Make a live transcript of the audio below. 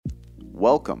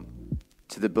Welcome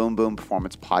to the Boom Boom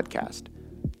Performance Podcast,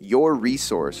 your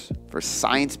resource for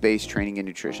science-based training and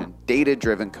nutrition,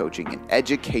 data-driven coaching, and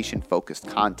education-focused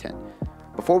content.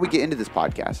 Before we get into this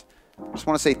podcast, I just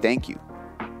want to say thank you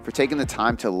for taking the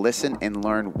time to listen and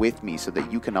learn with me so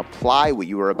that you can apply what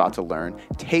you are about to learn,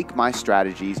 take my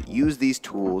strategies, use these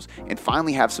tools, and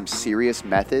finally have some serious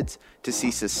methods to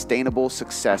see sustainable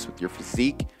success with your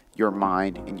physique, your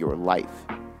mind, and your life.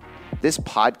 This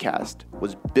podcast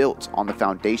was built on the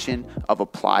foundation of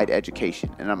applied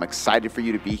education, and I'm excited for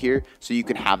you to be here so you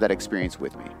can have that experience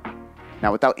with me.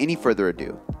 Now, without any further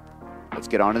ado, let's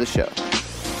get on to the show.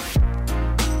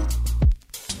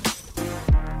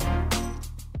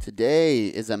 Today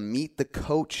is a Meet the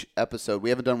Coach episode. We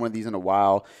haven't done one of these in a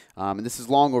while, and this is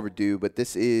long overdue, but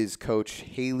this is Coach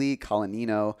Haley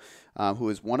Colanino, who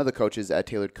is one of the coaches at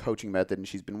Tailored Coaching Method, and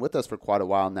she's been with us for quite a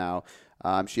while now.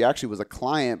 She actually was a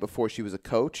client before she was a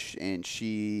coach, and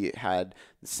she had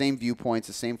the same viewpoints,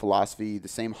 the same philosophy, the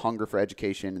same hunger for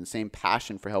education, and the same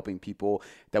passion for helping people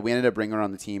that we ended up bringing her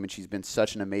on the team, and she's been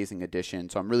such an amazing addition.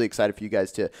 So I'm really excited for you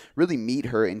guys to really meet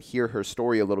her and hear her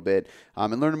story a little bit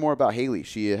and learn more about Haley.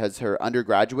 She has her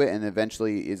undergraduate and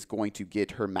eventually is going to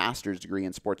get her master's degree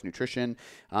in sports nutrition.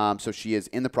 So she is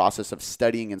in the process of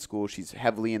studying in school. She's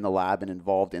heavily in the lab and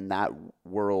involved in that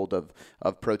world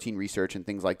of protein research and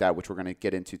things like that, which we're going to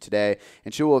get into today.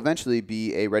 And she will eventually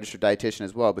be a registered dietitian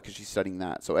as well because she's studying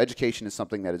that. So education is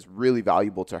something that is really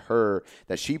valuable to her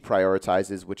that she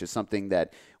prioritizes, which is something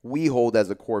that we hold as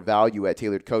a core value at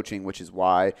Tailored Coaching, which is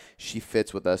why she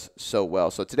fits with us so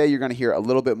well. So today you're going to hear a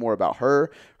little bit more about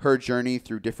her journey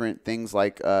through different things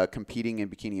like competing in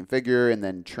bikini and figure, and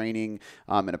then training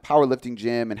in a powerlifting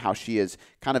gym, and how she has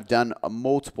kind of done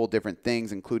multiple different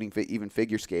things, including even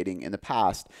figure skating in the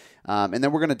past. And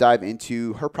then we're going to dive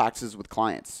into her practices with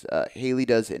clients. Haley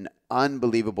does an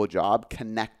unbelievable job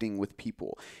connecting with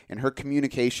people, and her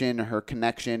communication, her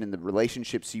connection, and the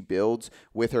relationships she builds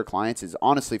with her clients is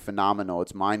honestly phenomenal.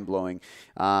 It's mind-blowing,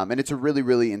 and it's a really,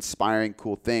 really inspiring,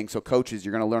 cool thing. So coaches,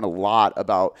 you're going to learn a lot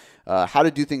about how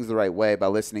to do things the right way by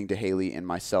listening to Haley and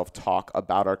myself talk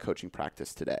about our coaching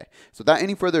practice today. So without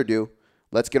any further ado,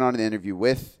 let's get on to the interview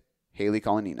with Haley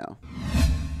Colanino.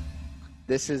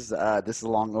 This is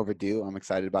long overdue. I'm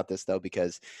excited about this though,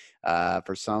 because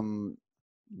for some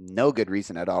no good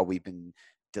reason at all, we've been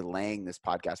delaying this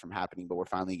podcast from happening, but we're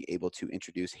finally able to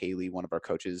introduce Haley, one of our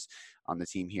coaches on the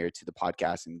team here, to the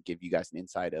podcast and give you guys an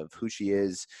insight of who she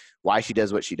is, why she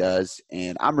does what she does.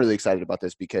 And I'm really excited about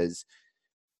this because,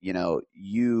 you know,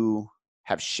 you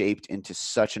have shaped into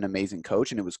such an amazing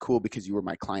coach, and it was cool because you were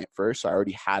my client first. So I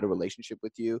already had a relationship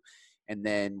with you. And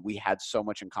then we had so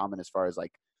much in common as far as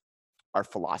like our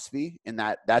philosophy. And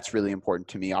that's really important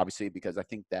to me, obviously, because I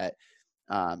think that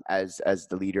as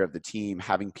the leader of the team,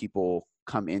 having people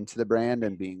come into the brand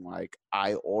and being like,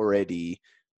 I already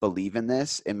believe in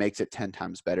this, it makes it 10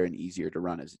 times better and easier to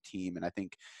run as a team. And I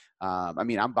think, I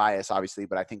mean, I'm biased obviously,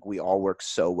 but I think we all work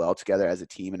so well together as a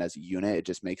team and as a unit. It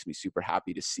just makes me super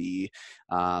happy to see,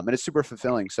 and it's super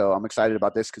fulfilling. So I'm excited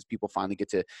about this because people finally get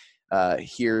to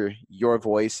hear your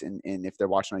voice, and if they're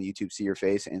watching on YouTube, see your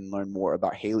face and learn more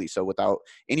about Haley. So without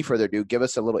any further ado, give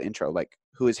us a little intro. Like,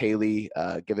 who is Haley?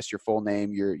 Give us your full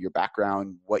name, your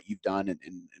background, what you've done, and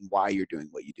why you're doing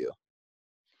what you do.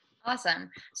 Awesome.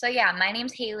 So yeah, my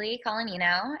name's Haley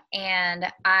Colanino, and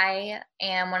I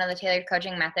am one of the Tailored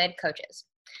Coaching Method coaches.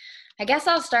 I guess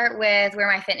I'll start with where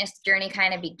my fitness journey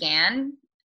kind of began.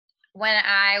 When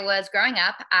I was growing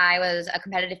up, I was a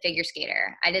competitive figure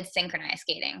skater. I did synchronized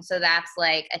skating. So that's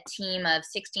like a team of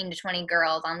 16 to 20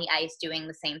 girls on the ice doing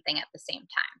the same thing at the same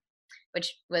time,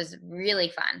 which was really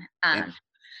fun.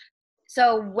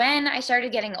 So when I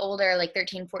started getting older, like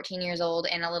 13, 14 years old,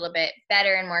 and a little bit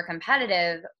better and more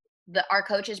competitive, our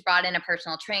coaches brought in a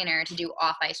personal trainer to do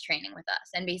off-ice training with us.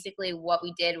 And basically what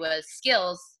we did was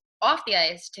skills off the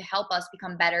ice to help us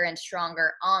become better and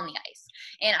stronger on the ice.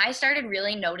 And I started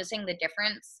really noticing the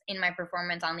difference in my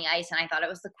performance on the ice, and I thought it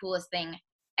was the coolest thing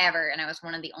ever. And I was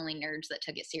one of the only nerds that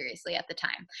took it seriously at the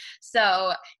time.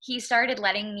 So he started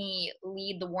letting me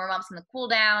lead the warm-ups and the cool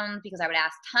downs because I would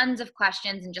ask tons of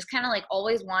questions and just kind of like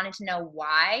always wanted to know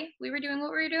why we were doing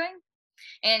what we were doing.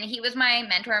 And he was my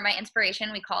mentor, my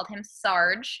inspiration. We called him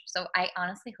Sarge. So I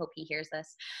honestly hope he hears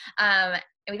this.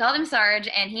 We called him Sarge,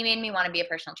 and he made me want to be a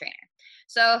personal trainer.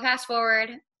 So fast forward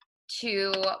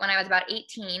to when I was about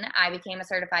 18, I became a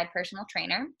certified personal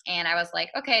trainer. And I was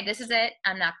like, okay, this is it.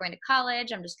 I'm not going to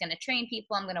college. I'm just going to train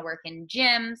people. I'm going to work in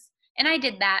gyms. And I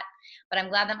did that. But I'm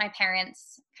glad that my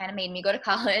parents kind of made me go to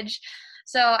college.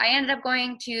 So I ended up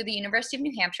going to the University of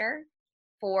New Hampshire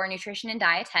for nutrition and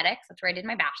dietetics. That's where I did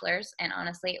my bachelor's. And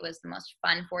honestly, it was the most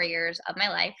fun 4 years of my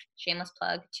life. Shameless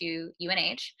plug to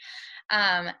UNH.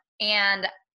 Um, and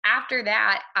after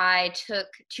that, I took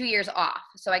 2 years off.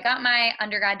 So I got my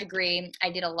undergrad degree.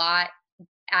 I did a lot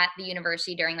at the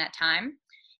university during that time.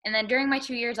 And then during my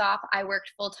 2 years off, I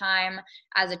worked full time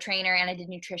as a trainer and I did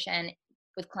nutrition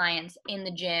with clients in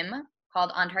the gym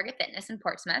called On Target Fitness in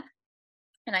Portsmouth.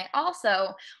 And I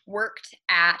also worked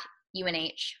at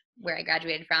UNH, where I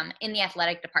graduated from, in the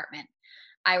athletic department.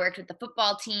 I worked with the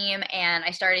football team and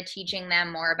I started teaching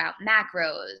them more about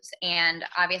macros. And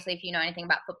obviously, if you know anything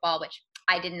about football, which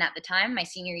I didn't at the time, my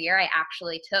senior year, I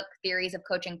actually took theories of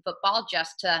coaching football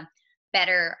just to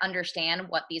better understand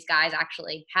what these guys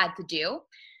actually had to do.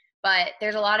 But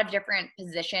there's a lot of different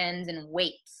positions and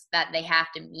weights that they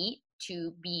have to meet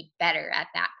to be better at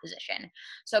that position.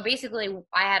 So basically,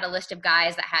 I had a list of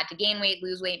guys that had to gain weight,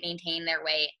 lose weight, maintain their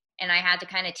weight, and I had to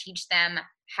kind of teach them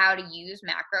how to use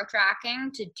macro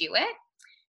tracking to do it.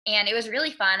 And it was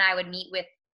really fun. I would meet with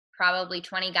probably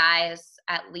 20 guys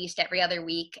at least every other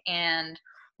week and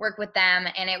work with them.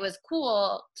 And it was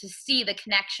cool to see the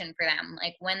connection for them.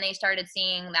 Like when they started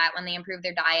seeing that when they improved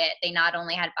their diet, they not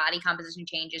only had body composition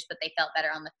changes, but they felt better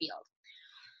on the field.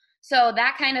 So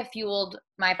that kind of fueled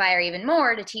my fire even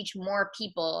more to teach more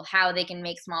people how they can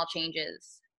make small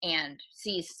changes and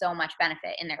see so much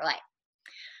benefit in their life.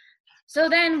 So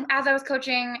then, as I was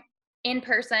coaching in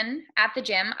person at the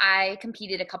gym, I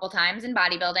competed a couple times in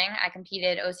bodybuilding. I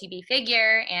competed OCB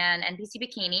figure and NPC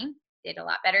bikini. Did a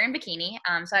lot better in bikini.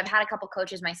 So I've had a couple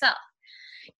coaches myself.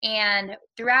 And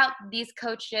throughout these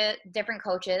different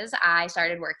coaches, I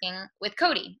started working with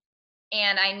Cody.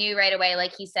 And I knew right away,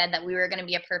 like he said, that we were going to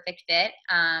be a perfect fit.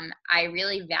 I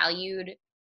really valued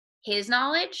his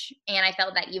knowledge, and I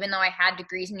felt that even though I had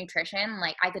degrees in nutrition,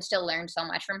 like I could still learn so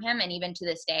much from him. And even to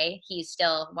this day, he's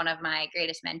still one of my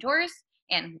greatest mentors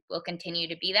and will continue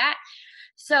to be that.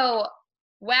 So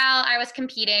while I was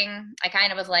competing, I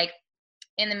kind of was like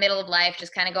in the middle of life,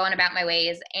 just kind of going about my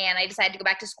ways, and I decided to go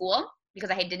back to school because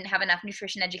I didn't have enough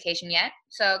nutrition education yet.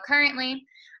 So currently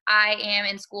I am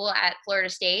in school at Florida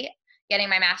State getting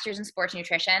my master's in sports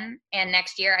nutrition. And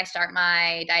next year I start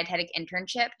my dietetic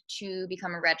internship to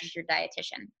become a registered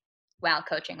dietitian while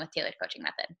coaching with Tailored Coaching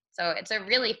Method. So it's a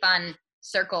really fun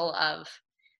circle of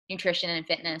nutrition and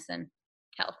fitness and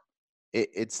health.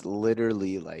 It's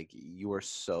literally like you are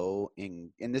so in,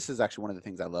 and this is actually one of the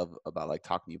things I love about like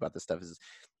talking to you about this stuff is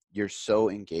you're so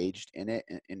engaged in it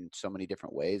in so many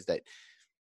different ways that,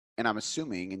 and I'm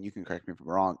assuming, and you can correct me if I'm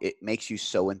wrong, it makes you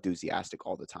so enthusiastic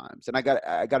all the times. And I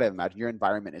got to imagine your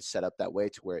environment is set up that way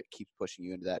to where it keeps pushing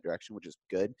you into that direction, which is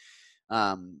good.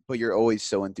 But you're always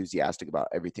so enthusiastic about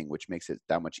everything, which makes it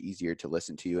that much easier to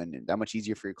listen to you and that much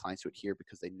easier for your clients to adhere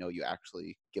because they know you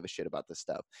actually give a shit about this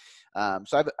stuff.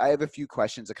 So I have a few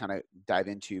questions to kind of dive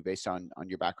into based on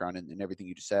your background and everything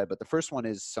you just said. But the first one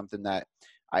is something that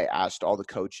I asked all the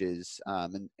coaches,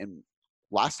 and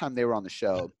last time they were on the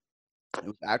show, it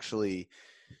was actually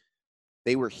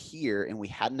they were here and we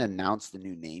hadn't announced the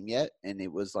new name yet, and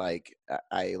it was like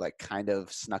I like kind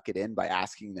of snuck it in by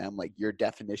asking them like your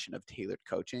definition of tailored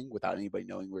coaching without anybody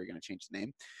knowing we were going to change the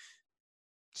name.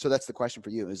 So that's the question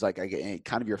for you is like I get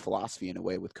kind of your philosophy in a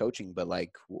way with coaching, but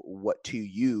like what to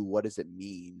you, what does it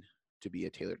mean to be a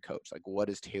tailored coach? Like what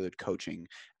does tailored coaching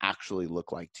actually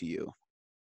look like to you?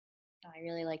 Oh, I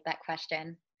really like that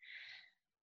question.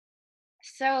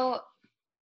 So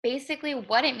basically,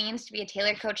 what it means to be a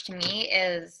tailored coach to me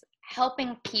is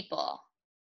helping people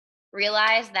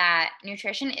realize that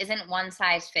nutrition isn't one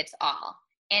size fits all,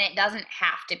 and it doesn't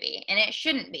have to be, and it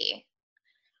shouldn't be.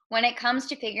 When it comes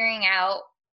to figuring out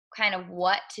kind of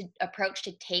what to approach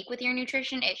to take with your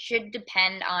nutrition, it should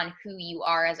depend on who you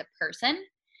are as a person.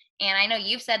 And I know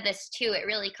you've said this too, it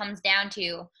really comes down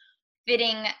to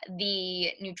fitting the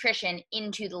nutrition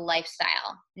into the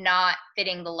lifestyle, not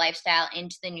fitting the lifestyle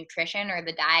into the nutrition or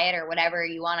the diet or whatever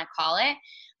you want to call it.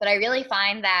 But I really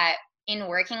find that in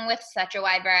working with such a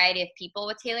wide variety of people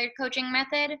with Tailored Coaching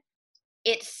Method,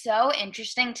 it's so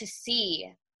interesting to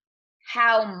see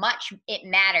how much it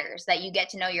matters that you get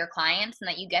to know your clients and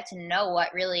that you get to know what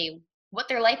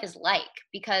their life is like,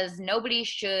 because nobody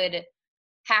should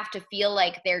have to feel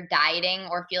like they're dieting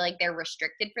or feel like they're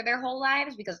restricted for their whole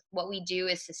lives, because what we do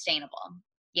is sustainable.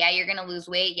 Yeah, you're going to lose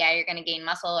weight. Yeah, you're going to gain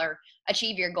muscle or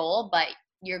achieve your goal, but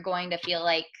you're going to feel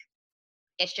like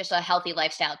it's just a healthy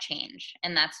lifestyle change.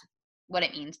 And that's what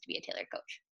it means to be a tailored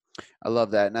coach. I love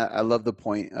that, and I love the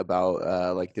point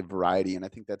about like the variety, and I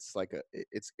think that's like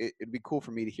it'd be cool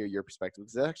for me to hear your perspective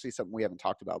because that's actually something we haven't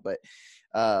talked about. But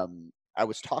I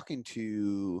was talking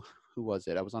to who was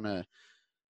it? I was on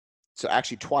So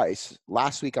actually twice.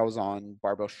 Last week I was on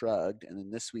Barbell Shrugged, and then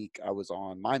this week I was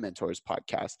on My Mentors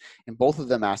podcast, and both of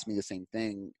them asked me the same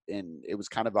thing, and it was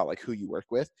kind of about like who you work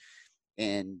with,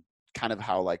 and kind of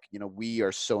how like, you know, we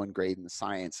are so ingrained in the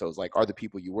science. So it's like, are the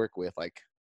people you work with like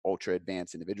ultra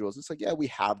advanced individuals? It's like, yeah, we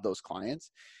have those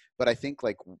clients, but I think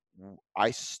like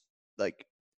like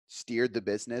steered the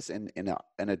business in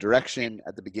a direction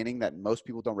at the beginning that most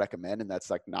people don't recommend, and that's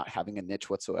like not having a niche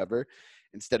whatsoever.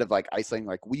 Instead of like isolating,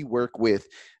 like we work with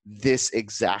this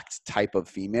exact type of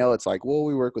female, it's like, well,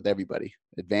 we work with everybody,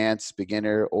 advanced,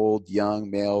 beginner, old, young,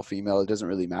 male, female, it doesn't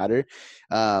really matter.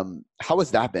 How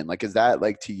has that been? Like, is that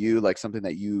like to you like something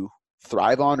that you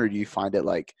thrive on, or do you find it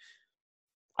like,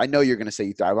 I know you're going to say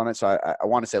you thrive on it, so I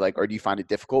want to say like, or do you find it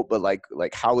difficult? But like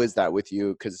how is that with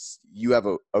you? Because you have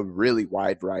a really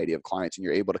wide variety of clients, and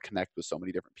you're able to connect with so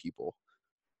many different people.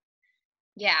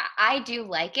 Yeah, I do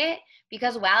like it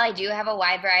because while I do have a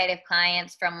wide variety of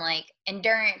clients from like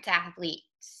endurance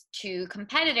athletes to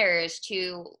competitors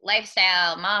to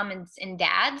lifestyle moms and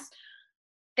dads,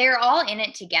 they're all in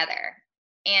it together.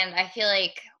 And I feel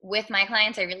like with my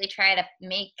clients, I really try to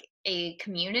make a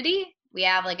community. We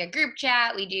have like a group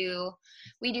chat, we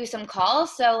do some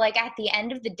calls. So like at the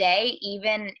end of the day,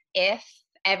 even if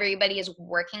everybody is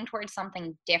working towards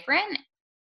something different,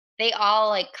 they all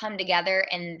like come together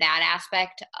in that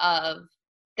aspect of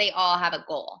they all have a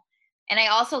goal. And I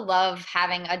also love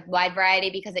having a wide variety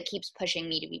because it keeps pushing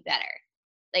me to be better.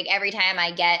 Like every time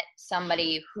I get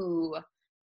somebody who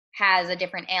has a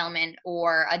different ailment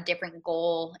or a different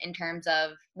goal in terms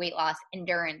of weight loss,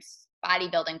 endurance,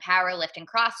 bodybuilding, powerlifting,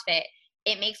 CrossFit,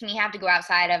 it makes me have to go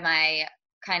outside of my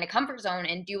kind of comfort zone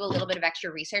and do a little bit of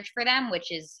extra research for them,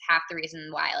 which is half the reason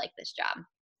why I like this job.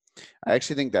 I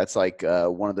actually think that's like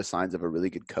one of the signs of a really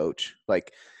good coach.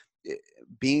 Like eh,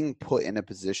 being put in a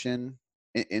position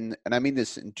and I mean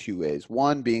this in two ways.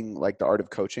 One being like the art of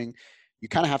coaching, you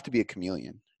kind of have to be a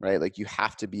chameleon, right? Like you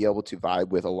have to be able to vibe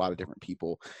with a lot of different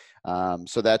people.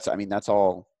 So that's, I mean, that's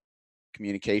all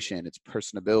communication. It's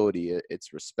personability.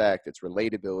 It's respect. It's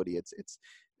relatability. It's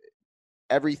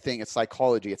everything. It's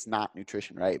psychology. It's not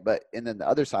nutrition, right? But and then the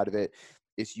other side of it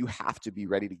is you have to be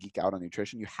ready to geek out on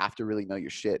nutrition. You have to really know your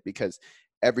shit, because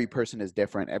every person is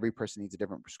different. Every person needs a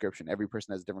different prescription. Every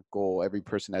person has a different goal. Every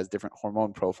person has different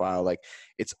hormone profile. Like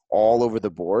it's all over the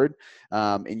board,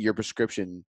 and your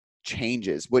prescription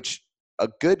changes, which a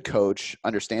good coach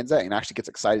understands that and actually gets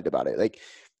excited about it. Like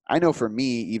I know for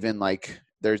me, even like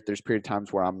there's period of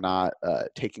times where I'm not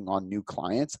taking on new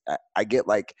clients. I get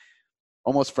like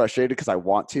almost frustrated because I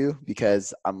want to,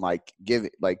 because I'm like, give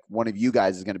like one of you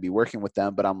guys is going to be working with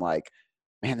them, but I'm like,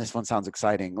 man, this one sounds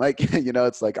exciting. Like, you know,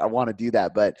 it's like, I want to do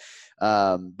that. But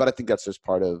I think that's just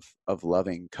part of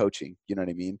loving coaching. You know what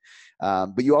I mean?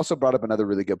 But you also brought up another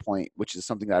really good point, which is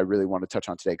something that I really want to touch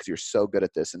on today, because you're so good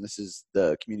at this. And this is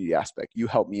the community aspect. You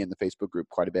help me in the Facebook group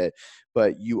quite a bit,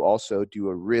 but you also do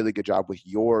a really good job with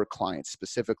your clients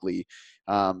specifically.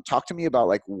 Talk to me about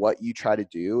like what you try to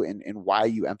do and why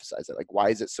you emphasize it. Like, why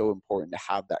is it so important to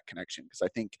have that connection? Because I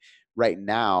think right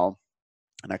now,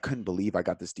 and I couldn't believe I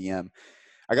got this DM.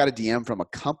 I got a DM from a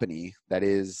company that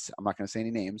is, I'm not going to say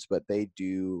any names, but they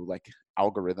do like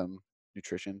algorithm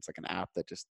nutrition. It's like an app that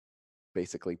just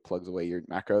basically plugs away your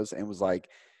macros, and was like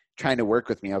trying to work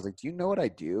with me. I was like, do you know what I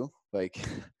do? Like,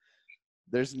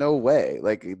 there's no way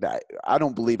like that. I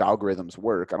don't believe algorithms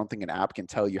work. I don't think an app can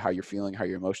tell you how you're feeling, how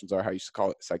your emotions are, how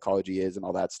your psychology is, and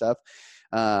all that stuff.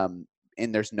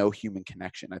 And there's no human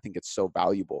connection. I think it's so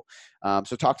valuable.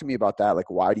 So talk to me about that. Like,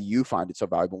 why do you find it so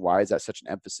valuable? Why is that such an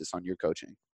emphasis on your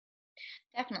coaching?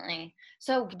 Definitely.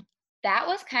 So that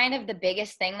was kind of the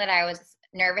biggest thing that I was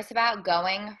nervous about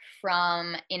going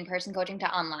from in-person coaching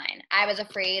to online. I was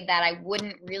afraid that I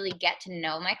wouldn't really get to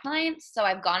know my clients, so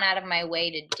I've gone out of my way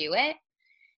to do it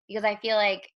because I feel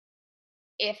like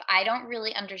if I don't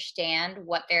really understand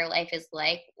what their life is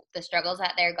like, the struggles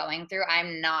that they're going through,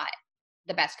 I'm not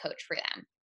the best coach for them.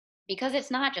 Because it's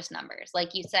not just numbers,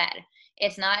 like you said.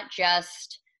 It's not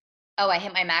just, oh, I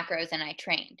hit my macros and I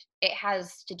trained. It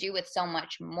has to do with so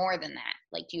much more than that.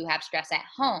 Like, do you have stress at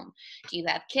home? Do you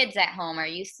have kids at home? Are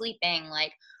you sleeping?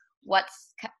 Like, what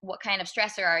kind of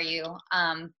stressor are you?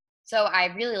 So I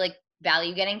really like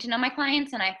value getting to know my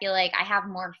clients, and I feel like I have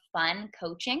more fun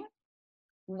coaching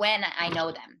when I know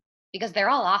them because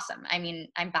they're all awesome. I mean,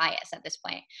 I'm biased at this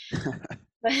point.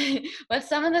 But, but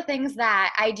some of the things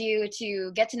that I do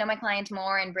to get to know my clients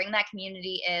more and bring that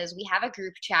community is we have a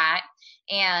group chat,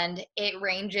 and it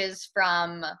ranges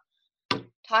from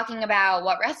talking about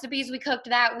what recipes we cooked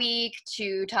that week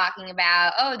to talking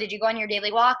about, oh, did you go on your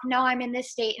daily walk? No, I'm in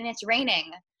this state and it's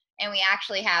raining. And we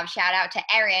actually have shout out to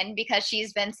Erin because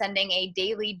she's been sending a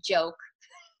daily joke,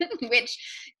 which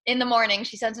in the morning,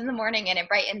 she sends in the morning and it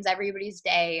brightens everybody's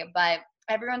day. But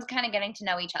everyone's kind of getting to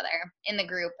know each other in the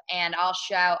group. And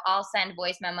I'll send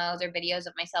voice memos or videos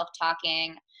of myself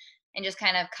talking and just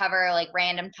kind of cover like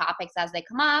random topics as they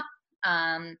come up.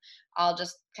 I'll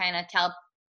just kind of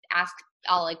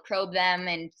I'll like probe them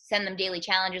and send them daily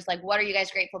challenges. Like, what are you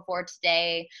guys grateful for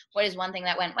today? What is one thing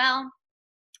that went well?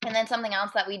 And then something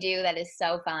else that we do that is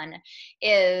so fun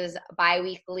is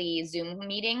bi-weekly Zoom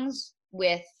meetings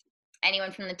with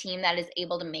anyone from the team that is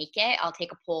able to make it. I'll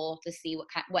take a poll to see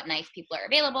what nights people are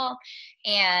available,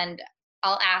 and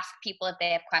I'll ask people if they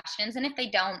have questions. And if they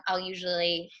don't, I'll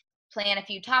usually plan a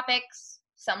few topics.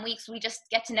 Some weeks we just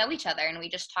get to know each other and we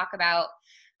just talk about,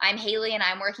 I'm Haley and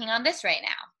I'm working on this right now.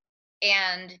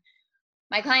 And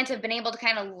my clients have been able to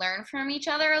kind of learn from each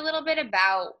other a little bit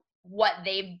about what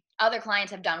other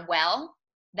clients have done well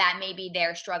that maybe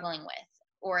they're struggling with,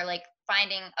 or like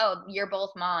finding, oh, you're both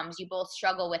moms, you both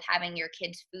struggle with having your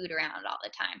kids' food around all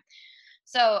the time.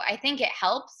 So I think it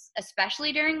helps,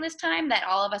 especially during this time, that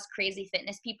all of us crazy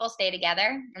fitness people stay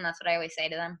together. And that's what I always say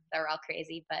to them. They're all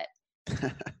crazy, but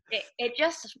it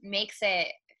just makes it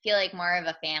feel like more of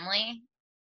a family.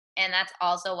 And that's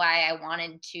also why I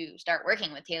wanted to start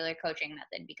working with Tailored Coaching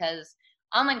Method, because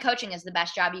online coaching is the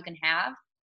best job you can have,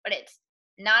 but it's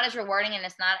not as rewarding and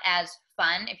it's not as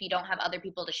fun if you don't have other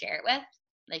people to share it with,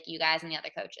 like you guys and the other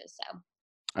coaches. So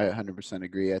I 100%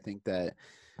 agree. I think that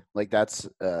like that's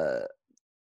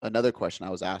another question I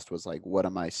was asked was like, what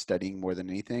am I studying more than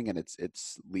anything? And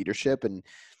it's leadership. And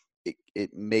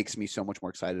it makes me so much more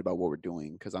excited about what we're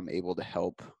doing because I'm able to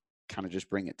help kind of just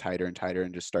bring it tighter and tighter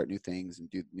and just start new things and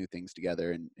do new things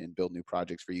together and build new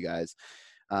projects for you guys.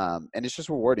 And it's just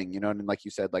rewarding, you know, and like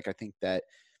you said, like, I think that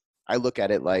I look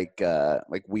at it like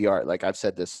we are, like I've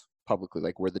said this publicly,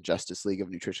 like we're the Justice League of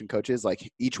nutrition coaches.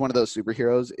 Like each one of those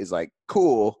superheroes is like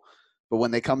cool, but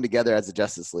when they come together as a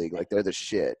Justice League, like they're the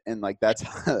shit. And like that's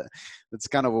that's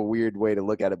kind of a weird way to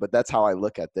look at it, but that's how I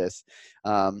look at this.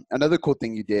 Another cool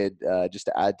thing you did, just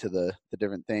to add to the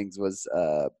different things, was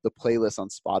the playlist on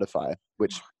Spotify,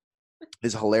 which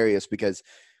is hilarious because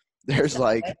there's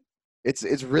like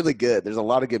it's really good. There's a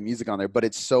lot of good music on there, but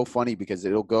it's so funny because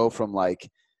it'll go from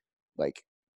like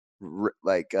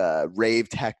rave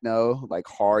techno, like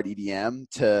hard EDM,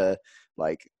 to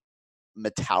like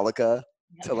Metallica,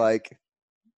 to like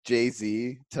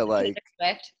Jay-Z, to like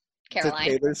Swift, Caroline.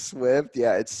 to Taylor Swift.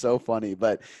 Yeah, it's so funny,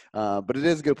 but it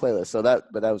is a good playlist. So that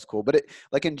was cool. But it,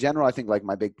 like in general, I think like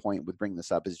my big point with bringing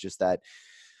this up is just that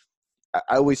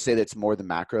I always say that it's more the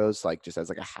macros, like just as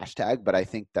like a hashtag, but I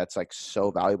think that's like so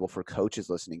valuable for coaches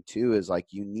listening too, is like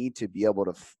you need to be able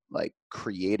to like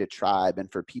create a tribe.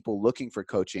 And for people looking for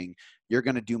coaching, you're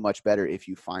going to do much better if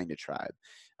you find a tribe,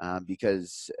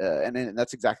 because and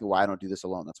that's exactly why I don't do this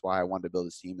alone. That's why I wanted to build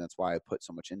this team. That's why I put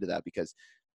so much into that, because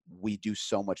we do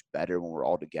so much better when we're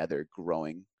all together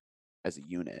growing as a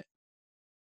unit.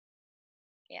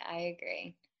 Yeah, I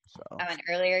agree. So And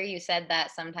earlier you said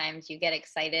that sometimes you get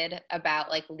excited about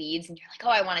like leads and you're like,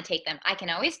 oh, I want to take them. I can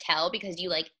always tell because you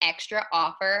like extra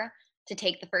offer to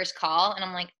take the first call. And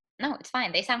I'm like, no, it's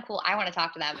fine. They sound cool. I want to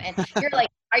talk to them. And you're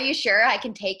like, are you sure I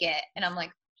can take it? And I'm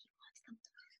like,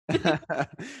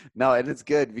 no, and it's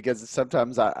good because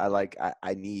sometimes I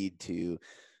need to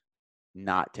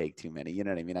not take too many, you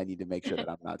know what I mean? I need to make sure that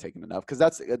I'm not taking enough, because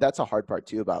that's a hard part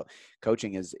too about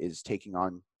coaching is taking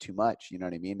on too much, you know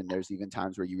what I mean? And there's even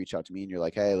times where you reach out to me and you're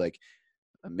like, hey, like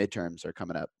midterms are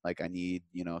coming up, like I need,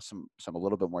 you know, some a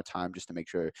little bit more time just to make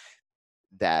sure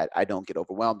that I don't get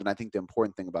overwhelmed. And I think the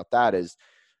important thing about that is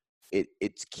it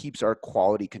keeps our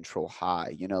quality control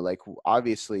high. You know, like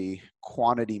obviously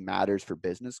quantity matters for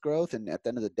business growth, and at the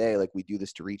end of the day, like we do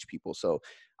this to reach people. So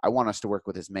I want us to work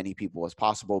with as many people as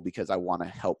possible because I want to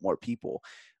help more people.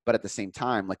 But at the same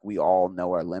time, like we all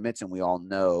know our limits and we all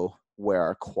know where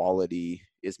our quality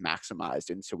is maximized,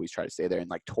 and so we try to stay there. And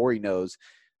like Tori knows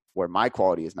where my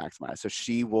quality is maximized, so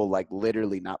she will like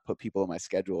literally not put people in my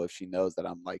schedule if she knows that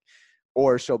I'm like,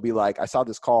 or she'll be like, I saw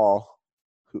this call,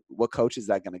 what coach is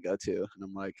that going to go to? And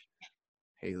I'm like,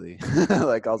 Haley.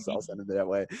 Like I'll send it that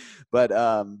way. But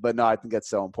no, I think that's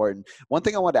so important. One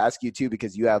thing I wanted to ask you too,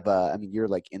 because you have I mean, you're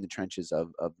like in the trenches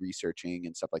of researching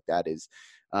and stuff like that, is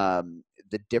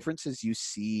the differences you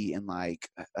see in like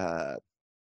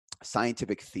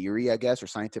scientific theory, I guess, or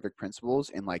scientific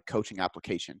principles in like coaching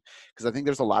application. Because I think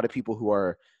there's a lot of people who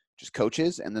are just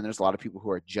coaches, and then there's a lot of people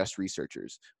who are just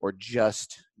researchers or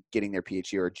just getting their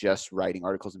PhD or just writing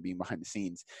articles and being behind the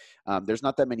scenes. There's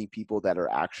not that many people that are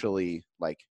actually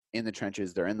like in the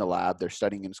trenches, they're in the lab, they're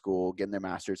studying in school, getting their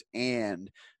masters, and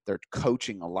they're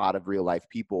coaching a lot of real life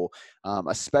people,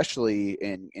 especially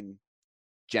in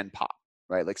Gen Pop,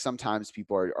 right? Like sometimes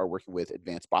people are working with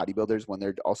advanced bodybuilders when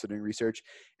they're also doing research.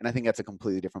 And I think that's a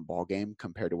completely different ball game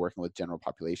compared to working with general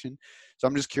population. So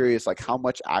I'm just curious, like how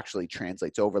much actually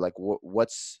translates over, like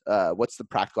what's the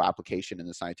practical application in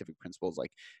the scientific principles?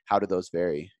 Like how do those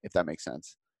vary, if that makes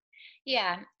sense?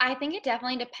 Yeah, I think it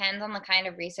definitely depends on the kind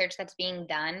of research that's being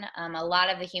done. A lot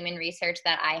of the human research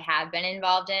that I have been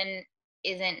involved in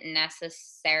isn't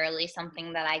necessarily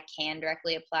something that I can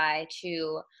directly apply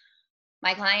to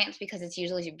my clients because it's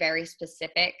usually very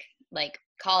specific. Like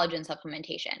collagen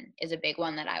supplementation is a big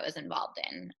one that I was involved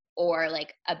in, or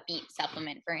like a beet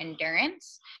supplement for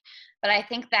endurance. But I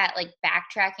think that like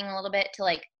backtracking a little bit to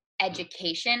like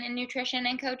education and nutrition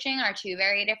and coaching are two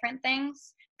very different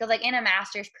things. Because like in a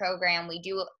master's program, we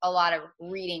do a lot of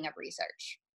reading of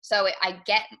research. So I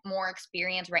get more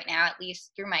experience right now, at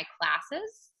least through my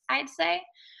classes, I'd say.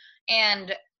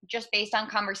 And just based on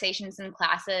conversations in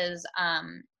classes,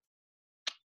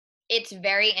 it's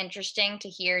very interesting to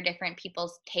hear different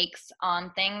people's takes on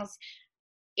things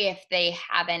if they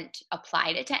haven't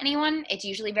applied it to anyone. It's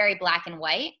usually very black and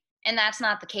white. And that's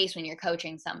not the case when you're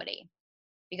coaching somebody,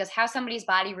 because how somebody's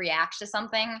body reacts to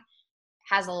something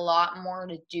has a lot more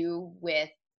to do with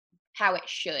how it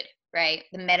should, right?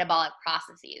 The metabolic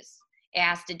processes. It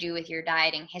has to do with your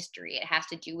dieting history. It has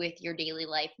to do with your daily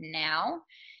life now.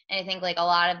 And I think like a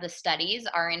lot of the studies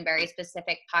are in very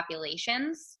specific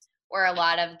populations, where a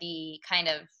lot of the kind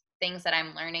of things that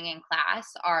I'm learning in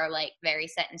class are like very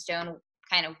set in stone,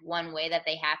 kind of one way that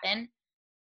they happen,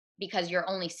 because you're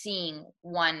only seeing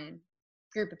one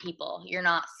group of people. You're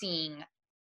not seeing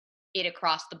it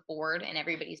across the board, and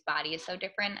everybody's body is so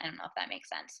different. I don't know if that makes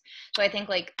sense. So I think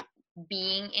like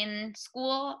being in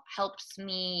school helps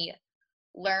me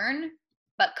learn,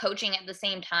 but coaching at the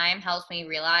same time helps me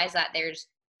realize that there's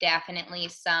definitely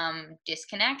some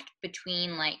disconnect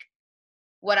between like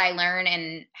what I learn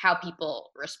and how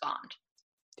people respond.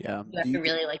 Yeah. You have to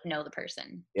really like know the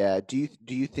person. Yeah. Do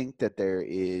you think that there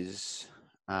is,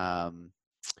 um,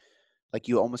 like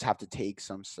you almost have to take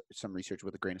some research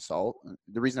with a grain of salt?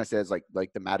 The reason I say is like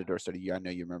the Matador study. I know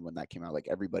you remember when that came out. Like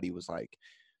everybody was like,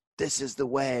 "This is the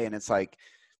way," and it's like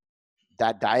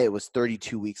that diet was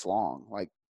 32 weeks long. Like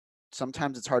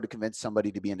sometimes it's hard to convince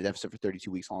somebody to be in a deficit for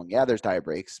 32 weeks long. Yeah, there's diet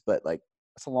breaks, but like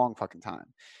that's a long fucking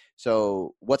time.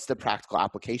 So what's the practical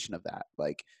application of that?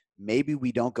 Like maybe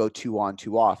we don't go 2 on,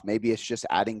 2 off. Maybe it's just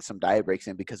adding some diet breaks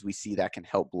in because we see that can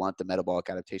help blunt the metabolic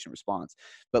adaptation response.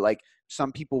 But like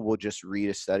some people will just read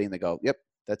a study and they go, yep,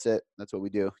 that's it. That's what we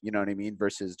do. You know what I mean?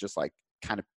 Versus just like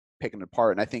kind of picking it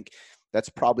apart. And I think that's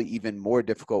probably even more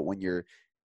difficult when you're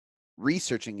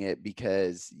researching it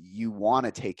because you want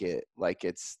to take it like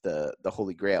it's the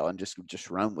holy grail and just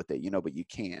run with it, but you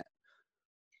can't.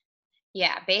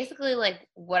 Yeah, basically like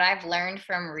what I've learned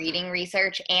from reading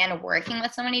research and working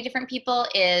with so many different people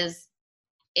is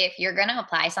if you're going to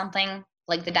apply something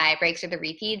like the diet breaks or the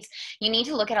refeeds, you need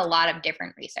to look at a lot of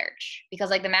different research, because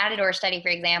like the Matador study, for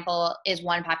example, is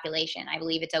one population. I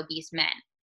believe it's obese men.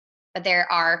 But there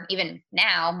are even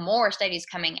now more studies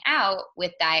coming out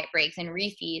with diet breaks and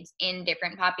refeeds in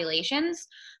different populations.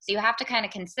 So you have to kind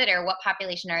of consider what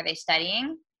population are they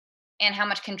studying and how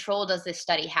much control does this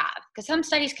study have? Because some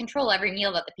studies control every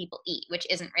meal that the people eat, which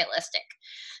isn't realistic.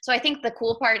 So I think the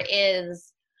cool part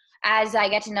is, as I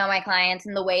get to know my clients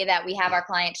and the way that we have our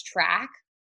clients track,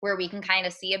 where we can kind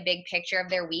of see a big picture of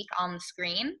their week on the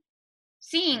screen,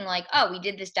 seeing like, oh, we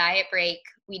did this diet break,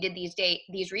 we did these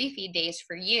refeed days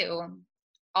for you,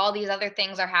 all these other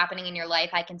things are happening in your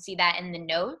life, I can see that in the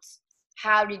notes.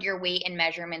 How did your weight and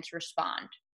measurements respond?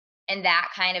 And that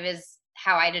kind of is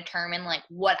how I determine like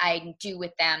what I do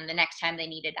with them the next time they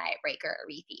need a diet break or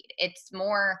a refeed. It's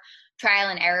more trial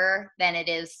and error than it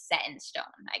is set in stone,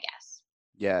 I guess.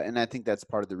 Yeah, and I think that's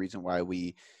part of the reason why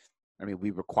we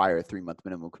require a 3-month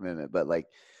minimum commitment. But like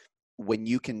when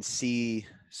you can see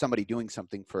somebody doing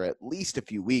something for at least a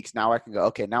few weeks, now I can go,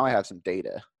 okay, now I have some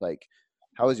data. Like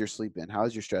how has your sleep been? How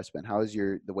has your stress been? How has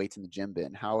the weights in the gym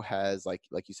been? How has like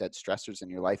you said, stressors in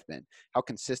your life been? How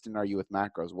consistent are you with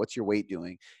macros? What's your weight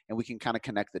doing? And we can kind of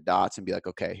connect the dots and be like,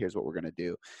 okay, here's what we're going to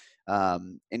do.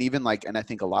 And even like, and I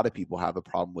think a lot of people have a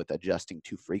problem with adjusting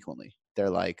too frequently. They're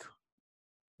like,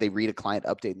 they read a client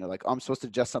update and they're like, oh, I'm supposed to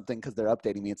adjust something because they're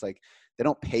updating me. It's like, they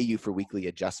don't pay you for weekly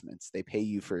adjustments. They pay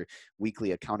you for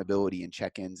weekly accountability and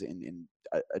check-ins and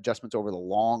adjustments over the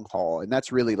long haul. And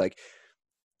that's really like,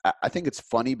 I think it's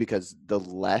funny because the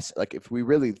less, like if we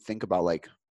really think about like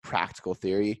practical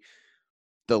theory,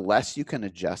 the less you can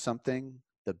adjust something,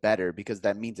 the better, because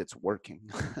that means it's working.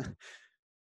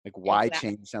 Like, why Exactly.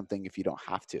 change something if you don't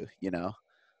have to, you know?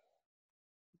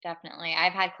 Definitely.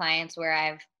 I've had clients where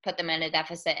I've put them in a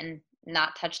deficit and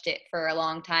not touched it for a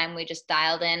long time. We just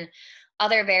dialed in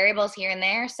other variables here and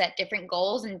there, set different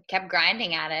goals, and kept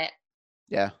grinding at it.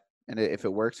 Yeah. And if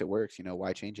it works, it works, you know,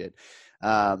 why change it?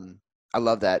 Um, I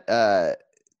love that.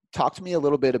 Talk to me a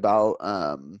little bit about,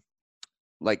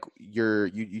 like you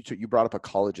brought up a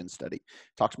collagen study.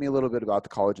 Talk to me a little bit about the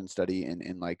collagen study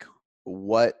and like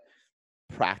what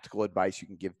practical advice you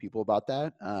can give people about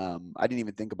that. I didn't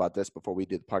even think about this before we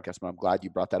did the podcast, but I'm glad you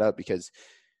brought that up, because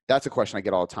that's a question I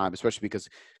get all the time, especially because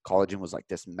collagen was like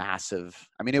this massive,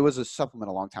 I mean, it was a supplement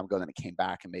a long time ago, then it came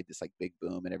back and made this like big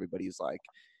boom, and everybody's like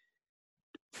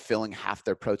filling half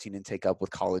their protein intake up with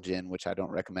collagen, which I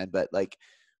don't recommend. But like,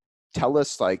 tell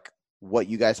us like what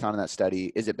you guys found in that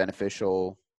study. Is it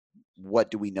beneficial?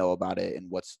 What do we know about it? And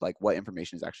what's like, what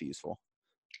information is actually useful?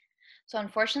 So,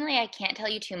 unfortunately, I can't tell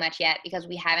you too much yet because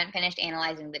we haven't finished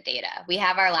analyzing the data. We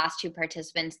have our last two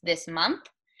participants this month.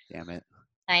 Damn it.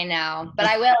 I know, but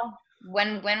I will.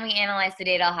 When we analyze the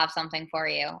data, I'll have something for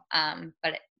you.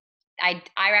 But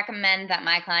I recommend that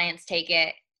my clients take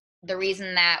it. The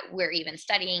reason that we're even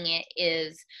studying it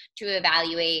is to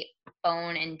evaluate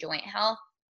bone and joint health.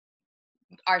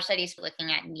 Our studies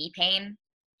looking at knee pain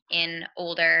in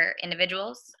older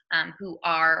individuals who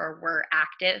are or were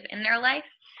active in their life.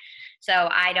 So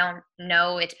I don't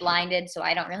know, it's blinded, so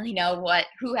I don't really know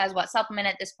who has what supplement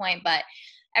at this point, but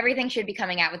everything should be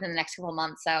coming out within the next couple of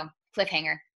months. So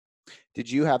cliffhanger. Did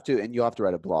you have to, and you'll have to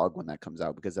write a blog when that comes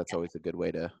out, because that's always a good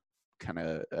way to kind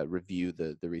of review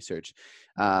the research.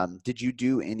 Did you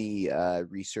do any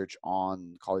research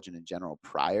on collagen in general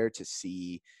prior to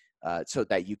see, so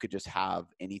that you could just have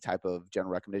any type of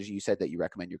general recommendation? You said that you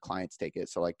recommend your clients take it.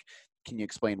 So like, can you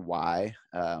explain why?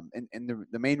 And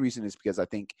the main reason is because I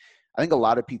think a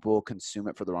lot of people consume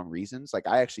it for the wrong reasons. Like,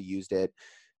 I actually used it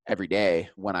every day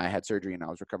when I had surgery and I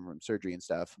was recovering from surgery and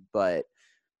stuff. But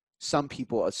some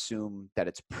people assume that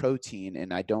it's protein,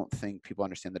 and I don't think people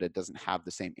understand that it doesn't have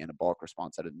the same anabolic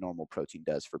response that a normal protein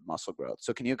does for muscle growth.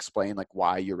 So can you explain like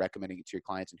why you're recommending it to your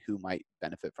clients and who might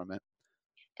benefit from it?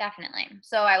 Definitely.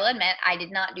 So I will admit I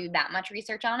did not do that much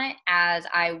research on it as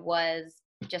I was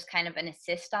just kind of an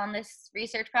assist on this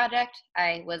research project.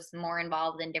 I was more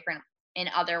involved in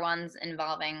other ones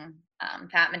involving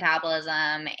fat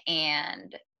metabolism,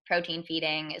 and protein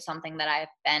feeding is something that I've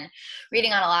been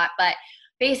reading on a lot. But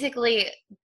basically,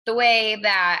 the way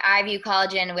that I view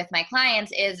collagen with my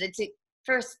clients is it's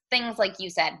first things like you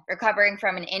said, recovering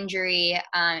from an injury.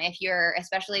 If you're,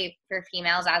 especially for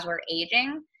females as we're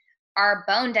aging, our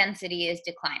bone density is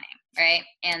declining, right?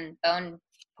 And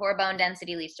poor bone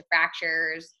density leads to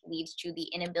fractures, leads to the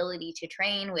inability to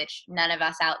train, which none of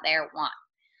us out there want.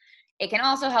 It can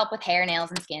also help with hair, nails,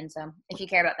 and skin. So if you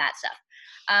care about that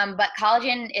stuff, but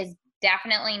collagen is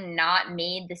definitely not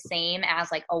made the same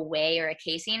as like a whey or a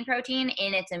casein protein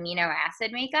in its amino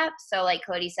acid makeup. So like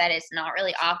Cody said, it's not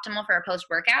really optimal for a post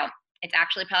workout. It's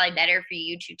actually probably better for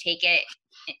you to take it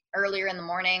earlier in the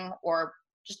morning or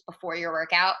just before your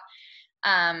workout.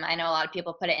 I know a lot of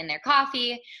people put it in their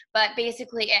coffee, but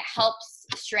basically it helps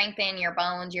strengthen your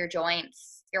bones, your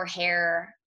joints, your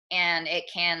hair, and it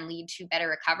can lead to better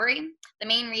recovery. The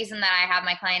main reason that I have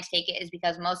my clients take it is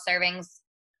because most servings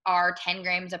are 10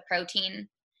 grams of protein,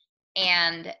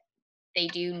 and they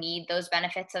do need those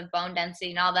benefits of bone density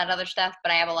and all that other stuff.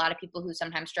 But I have a lot of people who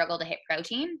sometimes struggle to hit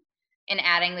protein, and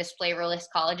adding this flavorless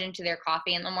collagen to their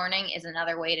coffee in the morning is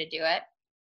another way to do it.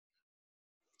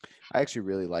 I actually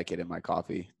really like it in my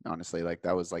coffee, honestly. Like,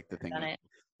 that was like the thing Done it.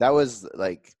 that was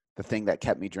like the thing that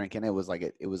kept me drinking. It was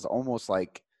like, it was almost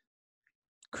like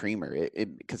creamer,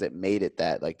 it because it made it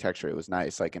that like texture. It was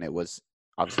nice, like, and it was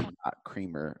obviously not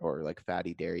creamer or like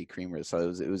fatty dairy creamer, so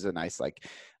it was a nice like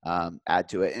add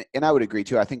to it. And I would agree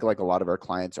too. I think like a lot of our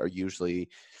clients are usually,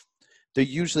 they're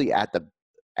usually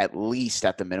at least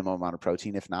at the minimum amount of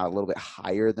protein, if not a little bit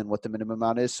higher than what the minimum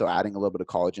amount is. So adding a little bit of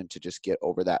collagen to just get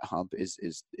over that hump is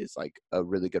like a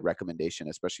really good recommendation,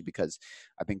 especially because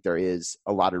I think there is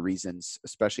a lot of reasons,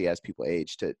 especially as people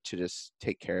age, to just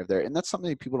take care of their, and that's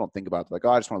something people don't think about. Like,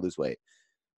 oh, I just want to lose weight.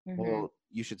 Mm-hmm. Well,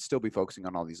 you should still be focusing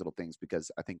on all these little things, because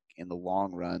I think in the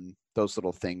long run, those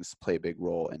little things play a big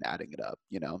role in adding it up,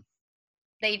 you know?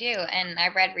 They do. And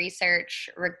I've read research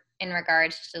in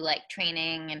regards to like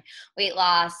training and weight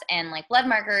loss and like blood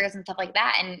markers and stuff like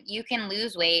that. And you can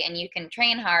lose weight and you can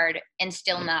train hard and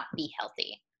still not be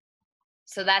healthy.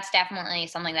 So that's definitely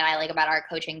something that I like about our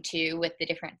coaching too, with the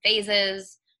different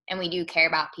phases. And we do care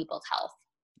about people's health.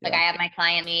 Like I have my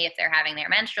client meet if they're having their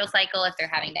menstrual cycle, if they're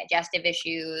having digestive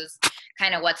issues,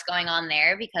 kind of what's going on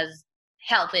there, because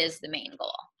health is the main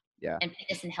goal. Yeah. And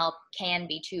fitness and health can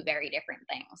be two very different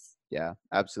things. Yeah,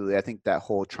 absolutely. I think that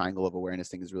whole triangle of awareness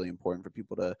thing is really important for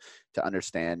people to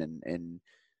understand and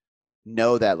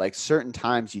know that like certain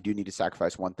times you do need to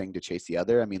sacrifice one thing to chase the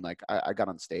other. I mean, like I got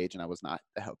on stage and I was not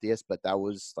the healthiest, but that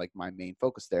was like my main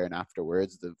focus there. And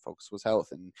afterwards, the focus was health.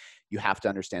 And you have to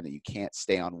understand that you can't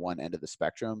stay on one end of the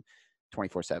spectrum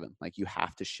 24/7. Like you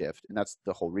have to shift. And that's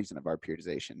the whole reason of our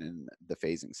periodization and the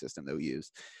phasing system that we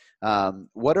use.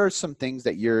 What are some things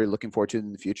that you're looking forward to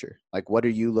in the future? Like, what are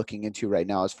you looking into right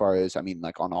now as far as, I mean,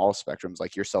 like on all spectrums,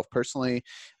 like yourself personally,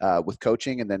 with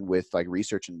coaching and then with like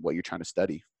research and what you're trying to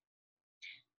study?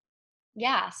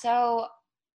 Yeah. So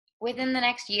within the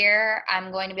next year,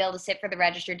 I'm going to be able to sit for the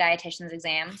registered dietitian's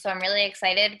exam. So I'm really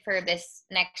excited for this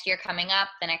next year coming up,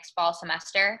 the next fall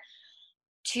semester,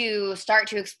 to start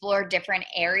to explore different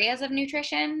areas of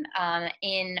nutrition.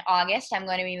 In August, I'm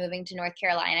going to be moving to North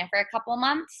Carolina for a couple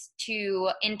months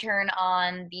to intern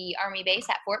on the Army base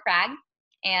at Fort Bragg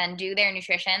and do their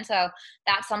nutrition. So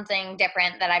that's something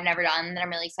different that I've never done that I'm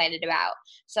really excited about.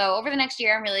 So over the next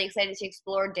year, I'm really excited to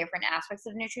explore different aspects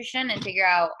of nutrition and figure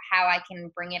out how I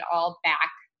can bring it all back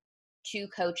to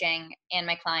coaching and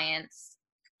my clients.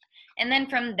 And then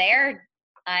from there,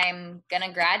 I'm going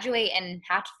to graduate and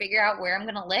have to figure out where I'm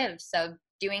going to live. So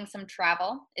doing some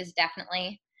travel is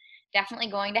definitely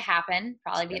going to happen.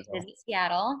 Probably visit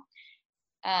Seattle.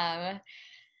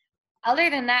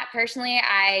 Other than that, personally,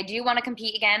 I do want to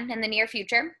compete again in the near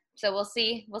future. So we'll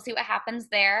see what happens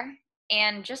there,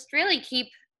 and just really keep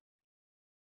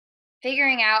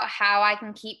figuring out how I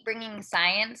can keep bringing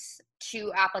science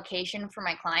to application for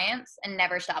my clients and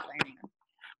never stop learning.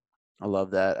 I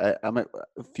love that. I'm a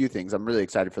few things. I'm really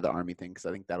excited for the Army thing because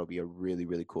I think that'll be a really,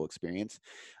 really cool experience.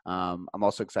 I'm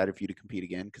also excited for you to compete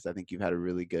again because I think you've had a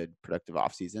really good, productive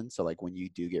off season. So like when you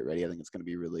do get ready, I think it's going to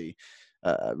be really,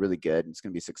 really good. It's going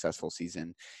to be a successful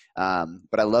season.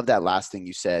 But I love that last thing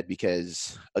you said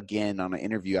because again, on an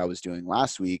interview I was doing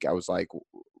last week, I was like,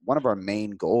 one of our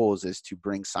main goals is to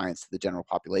bring science to the general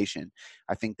population.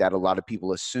 I think that a lot of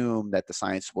people assume that the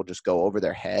science will just go over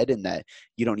their head and that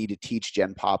you don't need to teach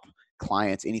Gen Pop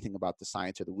clients anything about the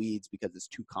science or the weeds because it's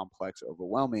too complex or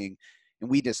overwhelming. And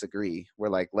we disagree. We're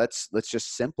like, let's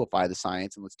just simplify the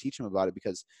science and let's teach them about it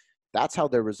because that's how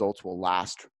their results will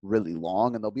last really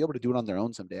long and they'll be able to do it on their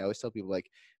own someday. I always tell people like,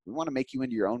 we want to make you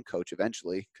into your own coach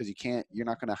eventually because you're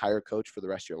not going to hire a coach for the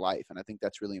rest of your life. And I think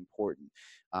that's really important.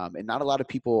 And not a lot of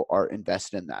people are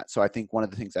invested in that. So I think one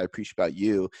of the things I appreciate about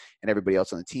you and everybody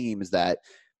else on the team is that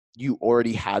you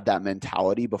already had that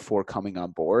mentality before coming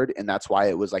on board. And that's why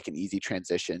it was like an easy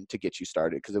transition to get you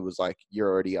started. Because it was like, you're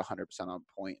already 100% on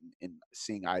point in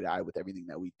seeing eye to eye with everything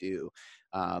that we do.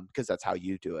 Because that's how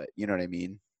you do it. You know what I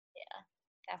mean?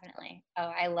 Yeah, definitely.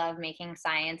 Oh, I love making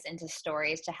science into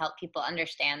stories to help people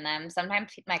understand them.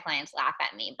 Sometimes my clients laugh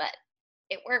at me, but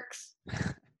it works.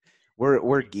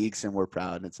 We're geeks and we're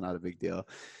proud and it's not a big deal.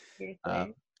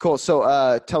 Seriously. Cool.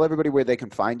 So tell everybody where they can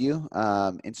find you,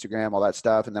 Instagram, all that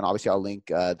stuff. And then obviously I'll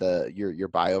link your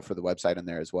bio for the website in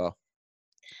there as well.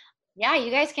 Yeah,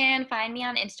 you guys can find me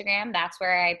on Instagram. That's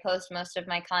where I post most of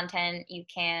my content. You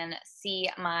can see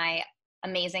my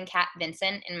amazing cat,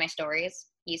 Vincent, in my stories.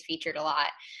 He's featured a lot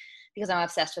because I'm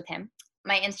obsessed with him.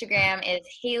 My Instagram is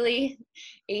Haylee,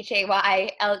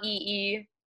 Haylee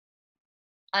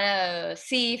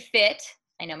C Fit.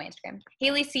 I know my Instagram.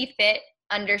 Haylee C Fit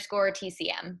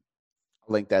 _TCM. I'll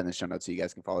link that in the show notes so you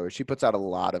guys can follow her. She puts out a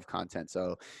lot of content,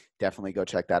 so definitely go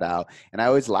check that out. And I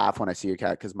always laugh when I see your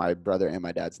cat because my brother and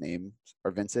my dad's names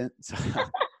are Vincent. So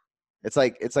it's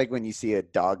like when you see a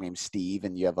dog named Steve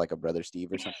and you have like a brother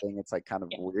Steve or something. It's like kind of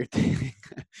a weird thing.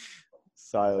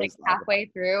 So I like halfway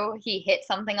through, he hit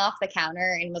something off the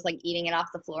counter and was like eating it off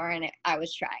the floor, and I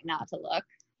was trying not to look.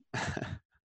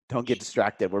 Don't get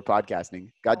distracted. We're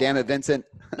podcasting. God damn it, Vincent.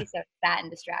 He's so fat and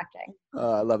distracting.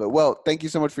 I love it. Well, thank you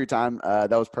so much for your time.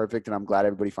 That was perfect. And I'm glad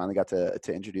everybody finally got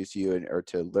to introduce you or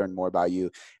to learn more about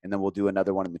you. And then we'll do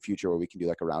another one in the future where we can do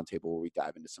like a roundtable where we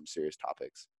dive into some serious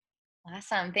topics.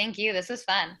 Awesome. Thank you. This was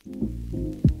fun.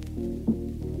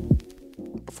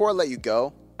 Before I let you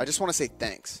go, I just want to say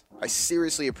thanks. I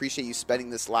seriously appreciate you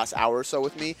spending this last hour or so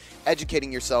with me,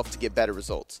 educating yourself to get better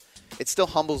results. It still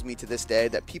humbles me to this day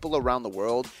that people around the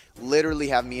world literally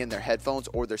have me in their headphones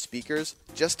or their speakers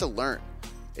just to learn.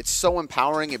 It's so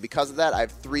empowering, and because of that, I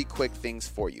have 3 quick things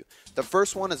for you. The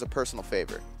first one is a personal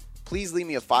favor. please leave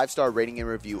me a 5-star rating and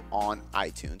review on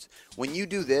iTunes. When you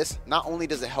do this, not only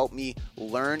does it help me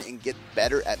learn and get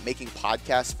better at making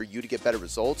podcasts for you to get better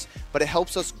results, but it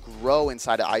helps us grow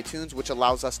inside of iTunes, which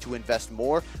allows us to invest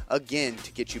more, again,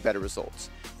 to get you better results.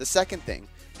 The second thing,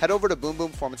 head over to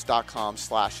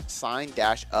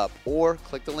boomboomperformance.com/sign-up or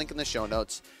click the link in the show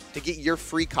notes to get your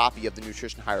free copy of the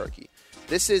Nutrition Hierarchy.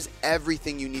 This is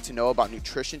everything you need to know about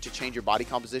nutrition to change your body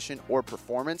composition or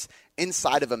performance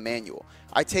inside of a manual.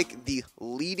 I take the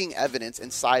leading evidence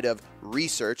inside of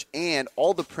research and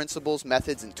all the principles,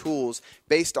 methods, and tools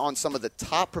based on some of the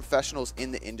top professionals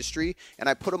in the industry, and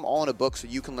I put them all in a book so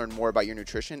you can learn more about your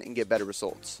nutrition and get better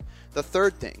results. The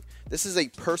third thing, this is a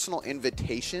personal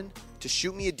invitation to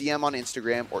shoot me a DM on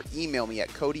Instagram or email me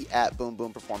at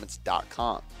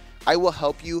cody@boomboomperformance.com. I will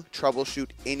help you troubleshoot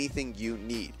anything you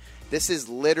need. This is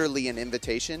literally an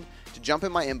invitation to jump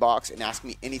in my inbox and ask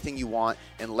me anything you want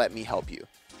and let me help you.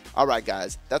 All right,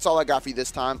 guys, that's all I got for you this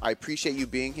time. I appreciate you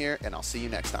being here, and I'll see you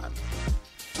next time.